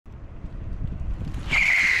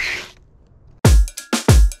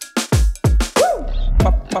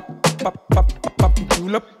pop, pop, pop, pop,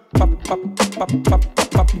 julep, pop, pop, pop,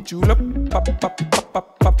 pop, pop, julep, pop, pop,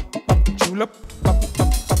 pop, pop, pop, julep, pop, pop,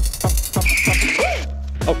 pop, pop, pop.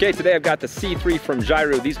 Okay, today I've got the C3 from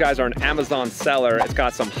Gyroor. These guys are an Amazon seller. It's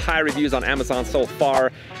got some high reviews on Amazon so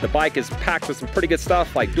far. The bike is packed with some pretty good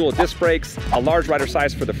stuff like dual disc brakes, a large rider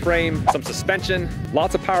size for the frame, some suspension,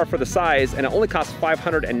 lots of power for the size, and it only costs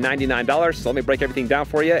 $599. So let me break everything down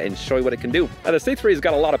for you and show you what it can do. Now the C3 has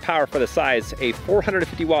got a lot of power for the size, a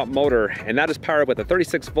 450 watt motor, and that is powered with a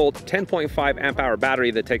 36 volt, 10.5 amp hour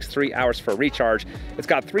battery that takes 3 hours for a recharge. It's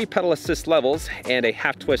got 3 pedal assist levels and a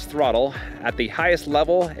half twist throttle. At the highest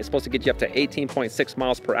level, it's supposed to get you up to 18.6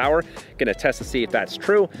 miles per hour. Gonna test to see if that's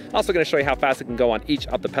true. Also gonna show you how fast it can go on each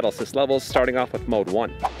of the pedal assist levels, starting off with mode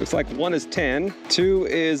 1. Looks like 1 is 10, 2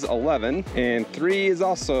 is 11, and 3 is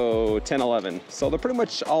also 10, 11. So they're pretty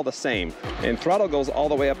much all the same. And throttle goes all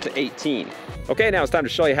the way up to 18. Okay, now it's time to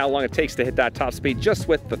show you how long it takes to hit that top speed just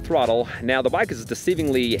with the throttle. Now the bike is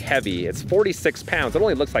deceivingly heavy. It's 46 pounds. It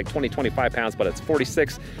only looks like 20, 25 pounds, but it's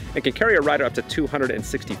 46. It can carry a rider up to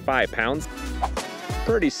 265 pounds.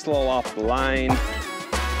 Pretty slow off the line.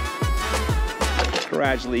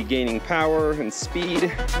 Gradually gaining power and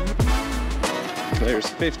speed. There's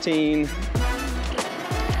 15.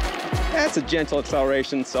 That's a gentle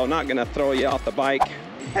acceleration, so not gonna throw you off the bike.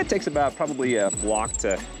 That takes about probably a block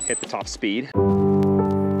to hit the top speed.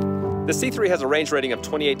 The C3 has a range rating of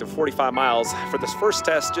 28 to 45 miles. For this first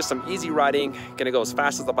test, just some easy riding. Gonna go as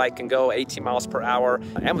fast as the bike can go, 18 miles per hour,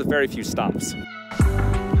 and with very few stops.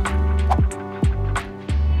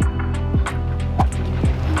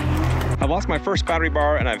 I've lost my first battery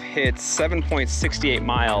bar and I've hit 7.68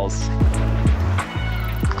 miles.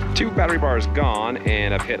 2 battery bars gone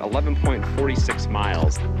and I've hit 11.46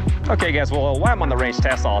 miles. Okay guys, well while I'm on the range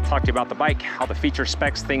test, I'll talk to you about the bike, all the feature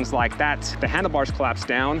specs, things like that. The handlebars collapse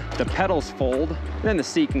down, the pedals fold, and then the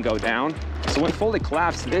seat can go down. So when fully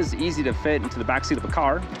collapsed, it is easy to fit into the backseat of a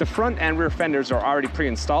car. The front and rear fenders are already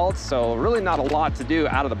pre-installed, so really not a lot to do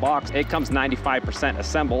out of the box. It comes 95%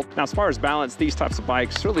 assembled. Now as far as balance, these types of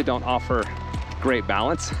bikes really don't offer great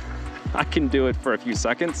balance. I can do it for a few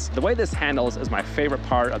seconds. The way this handles is my favorite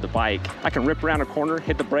part of the bike. I can rip around a corner,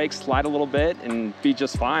 hit the brakes, slide a little bit, and be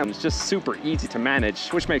just fine. It's just super easy to manage,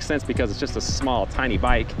 which makes sense because it's just a small, tiny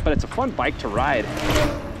bike, but it's a fun bike to ride.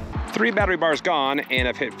 3 battery bars gone and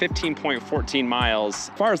I've hit 15.14 miles.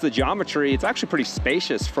 As far as the geometry, it's actually pretty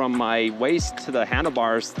spacious from my waist to the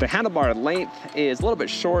handlebars. The handlebar length is a little bit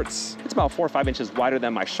short. It's about 4 or 5 inches wider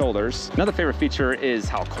than my shoulders. Another favorite feature is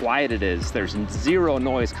how quiet it is. There's zero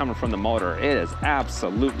noise coming from the motor. It is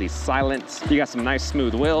absolutely silent. You got some nice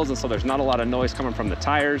smooth wheels, and so there's not a lot of noise coming from the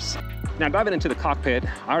tires. Now diving into the cockpit,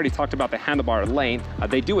 I already talked about the handlebar length.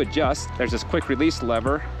 They do adjust. There's this quick release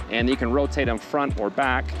lever and you can rotate them front or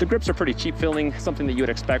back. The grips are pretty cheap feeling, something that you would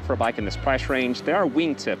expect for a bike in this price range. They are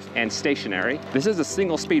wingtip and stationary. This is a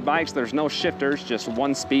single speed bike, so there's no shifters, just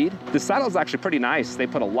 1 speed. The saddle is actually pretty nice. They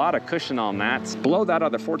put a lot of cushion on that. Below that are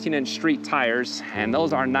the 14-inch street tires, and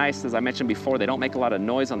those are nice. As I mentioned before, they don't make a lot of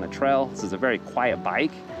noise on the trail. This is a very quiet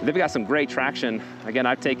bike. They've got some great traction. Again,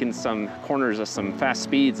 I've taken some corners of some fast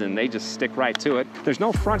speeds and they just stick right to it. There's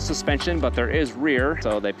no front suspension, but there is rear.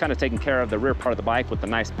 So they've kind of taken care of the rear part of the bike with the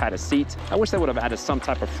nice padded seat. I wish they would have added some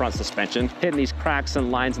type of front suspension. Hitting these cracks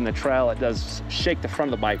and lines in the trail, it does shake the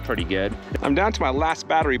front of the bike pretty good. I'm down to my last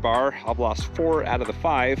battery bar. I've lost 4 out of the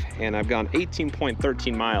 5 and I've gone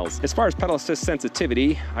 18.13 miles. As far as pedal assist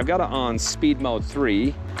sensitivity, I've got it on speed mode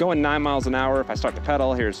 3. Going 9 miles an hour. If I start the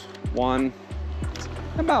pedal, here's 1.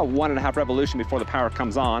 About 1.5 revolution before the power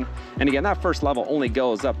comes on. And again, that first level only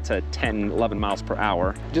goes up to 10, 11 miles per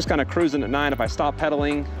hour. Just kind of cruising at 9. If I stop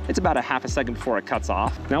pedaling, it's about a half a second before it cuts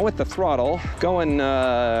off. Now with the throttle, going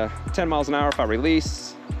 10 miles an hour, if I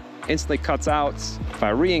release, instantly cuts out. If I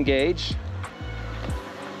re-engage,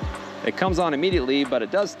 it comes on immediately, but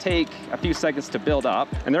it does take a few seconds to build up.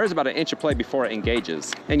 And there is about 1 inch of play before it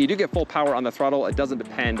engages. And you do get full power on the throttle. It doesn't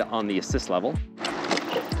depend on the assist level.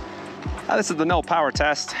 This is the no power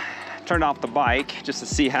test. Turned off the bike just to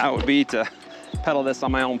see how it would be to pedal this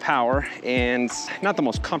on my own power, and not the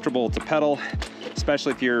most comfortable to pedal,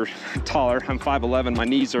 especially if you're taller. I'm 5'11", my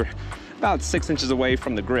knees are about 6 inches away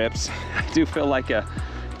from the grips. I do feel like a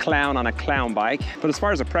clown on a clown bike, but as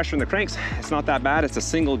far as the pressure in the cranks, it's not that bad. It's a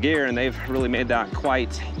single gear and they've really made that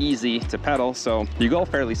quite easy to pedal, so you go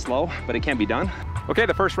fairly slow, but it can be done. Okay,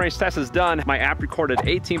 the first range test is done. My app recorded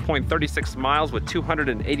 18.36 miles with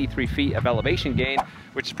 283 feet of elevation gain,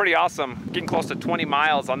 which is pretty awesome. Getting close to 20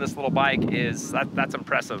 miles on this little bike that's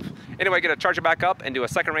impressive. Anyway, gonna charge it back up and do a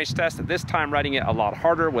second range test, this time riding it a lot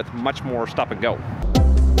harder with much more stop and go.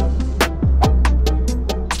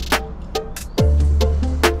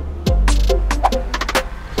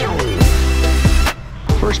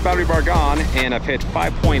 First battery bar gone, and I've hit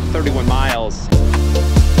 5.31 miles.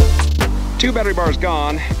 2 battery bars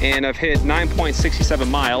gone, and I've hit 9.67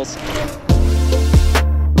 miles.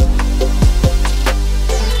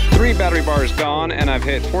 3 battery bars gone, and I've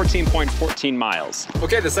hit 14.14 miles.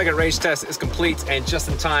 Okay, the second range test is complete, and just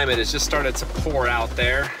in time, it has just started to pour out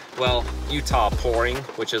there. Well, Utah pouring,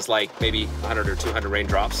 which is like maybe 100 or 200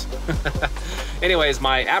 raindrops. Anyways,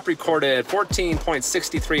 my app recorded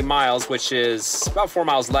 14.63 miles, which is about 4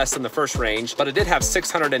 miles less than the first range, but it did have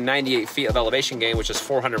 698 feet of elevation gain, which is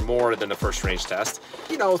 400 more than the first range test.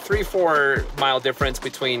 You know, 3-4 mile difference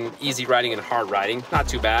between easy riding and hard riding, not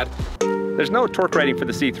too bad. There's no torque rating for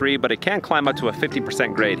the C3, but it can climb up to a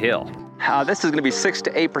 50% grade hill. This is gonna be 6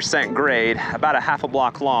 to 8% grade, about a half a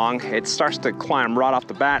block long. It starts to climb right off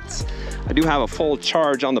the bat. I do have a full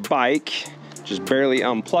charge on the bike, just barely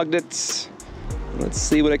unplugged it. Let's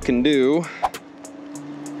see what it can do.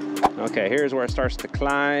 Okay, here's where it starts to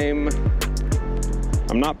climb.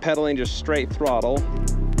 I'm not pedaling, just straight throttle.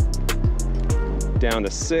 Down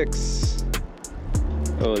to 6.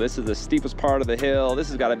 Oh, this is the steepest part of the hill. This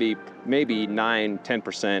has gotta be maybe 9,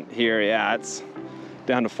 10% here. Yeah, it's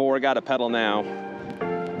down to 4, got to pedal now.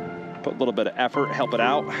 Put a little bit of effort, help it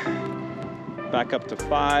out. Back up to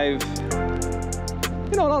 5.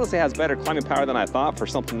 You know, it honestly has better climbing power than I thought for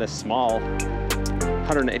something this small.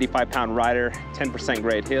 185-pound rider, 10%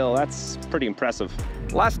 grade hill, that's pretty impressive.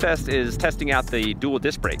 Last test is testing out the dual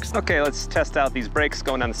disc brakes. Okay, let's test out these brakes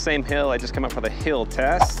going down the same hill. I just came up for the hill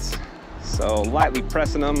test. So lightly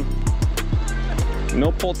pressing them.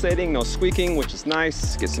 No pulsating, no squeaking, which is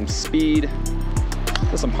nice. Get some speed.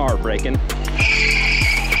 Get some hard braking.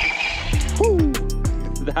 Woo!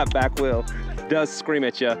 That back wheel does scream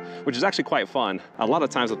at you, which is actually quite fun. A lot of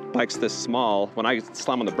times with bikes this small, when I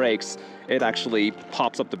slam on the brakes, it actually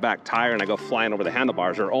pops up the back tire and I go flying over the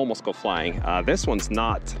handlebars, or almost go flying. This one's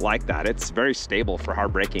not like that. It's very stable for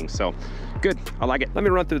hard braking, so good, I like it. Let me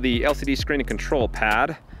run through the LCD screen and control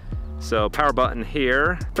pad. So power button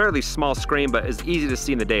here, fairly small screen, but is easy to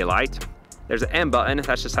see in the daylight. There's an M button,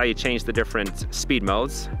 that's just how you change the different speed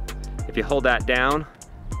modes. If you hold that down,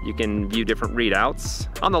 you can view different readouts.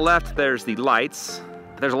 On the left, there's the lights.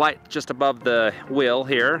 There's a light just above the wheel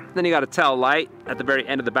here. Then you got a tail light at the very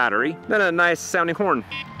end of the battery. Then a nice sounding horn,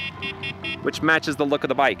 which matches the look of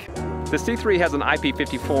the bike. The C3 has an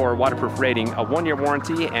IP54 waterproof rating, a 1-year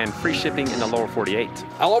warranty, and free shipping in the lower 48.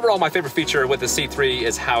 Overall, my favorite feature with the C3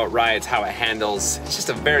 is how it rides, how it handles. It's just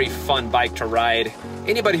a very fun bike to ride.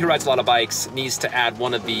 Anybody who rides a lot of bikes needs to add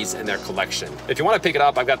one of these in their collection. If you want to pick it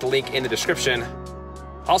up, I've got the link in the description.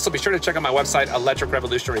 Also, be sure to check out my website,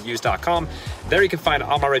 electricrevolutionreviews.com. There you can find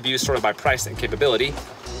all my reviews sorted by price and capability.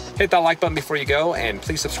 Hit that like button before you go, and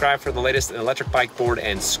please subscribe for the latest in electric bike, board,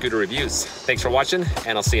 and scooter reviews. Thanks for watching,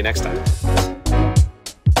 and I'll see you next time.